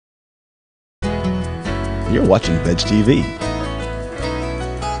You're watching Veg TV.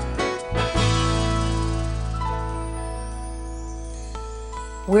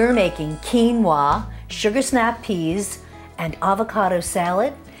 We're making quinoa, sugar snap peas, and avocado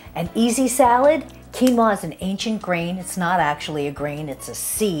salad. An easy salad. Quinoa is an ancient grain. It's not actually a grain, it's a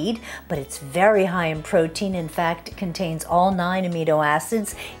seed, but it's very high in protein. In fact, it contains all 9 amino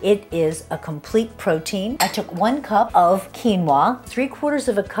acids. It is a complete protein. I took 1 cup of quinoa, 3/4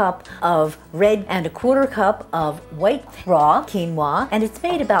 of a cup of red, and 1/4 cup of white raw quinoa, and it's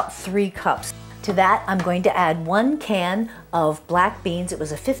made about 3 cups. To that, I'm going to add 1 can of black beans. It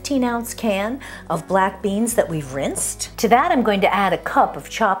was a 15-ounce can of black beans that we've rinsed. To that, I'm going to add a cup of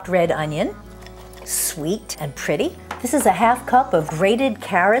chopped red onion. Sweet and pretty. This is a 1/2 cup of grated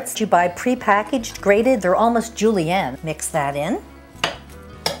carrots. You buy pre-packaged, grated, they're almost julienne. Mix that in.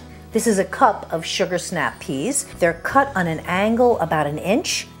 This is a cup of sugar snap peas. They're cut on an angle about 1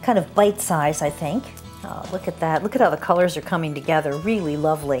 inch, kind of bite size, I think. Oh, look at that. Look at how the colors are coming together. Really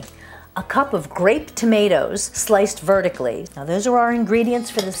lovely. A cup of grape tomatoes sliced vertically. Now those are our ingredients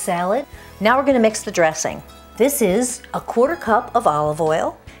for the salad. Now we're going to mix the dressing. This is a 1/4 cup of olive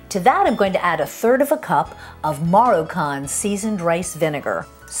oil. To that, I'm going to add 1/3 cup of Marukan seasoned rice vinegar.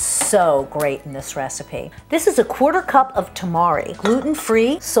 So great in this recipe. This is a 1/4 cup of tamari,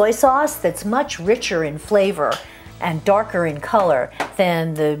 gluten-free soy sauce that's much richer in flavor and darker in color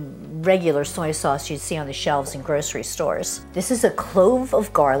than the regular soy sauce you'd see on the shelves in grocery stores. This is a clove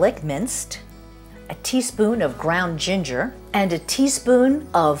of garlic minced, a teaspoon of ground ginger, and a teaspoon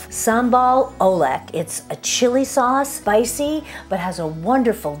of sambal olek. It's a chili sauce, spicy, but has a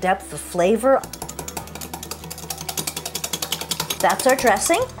wonderful depth of flavor. That's our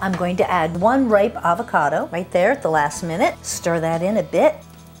dressing. I'm going to add 1 ripe avocado right there at the last minute. Stir that in a bit.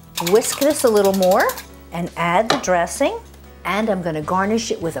 Whisk this a little more and add the dressing. And I'm going to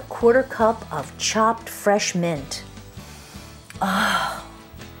garnish it with a 1/4 cup of chopped fresh mint.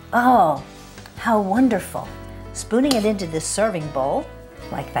 Oh, how wonderful. Spooning it into this serving bowl,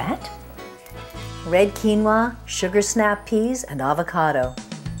 like that. Red quinoa, sugar snap peas, and avocado.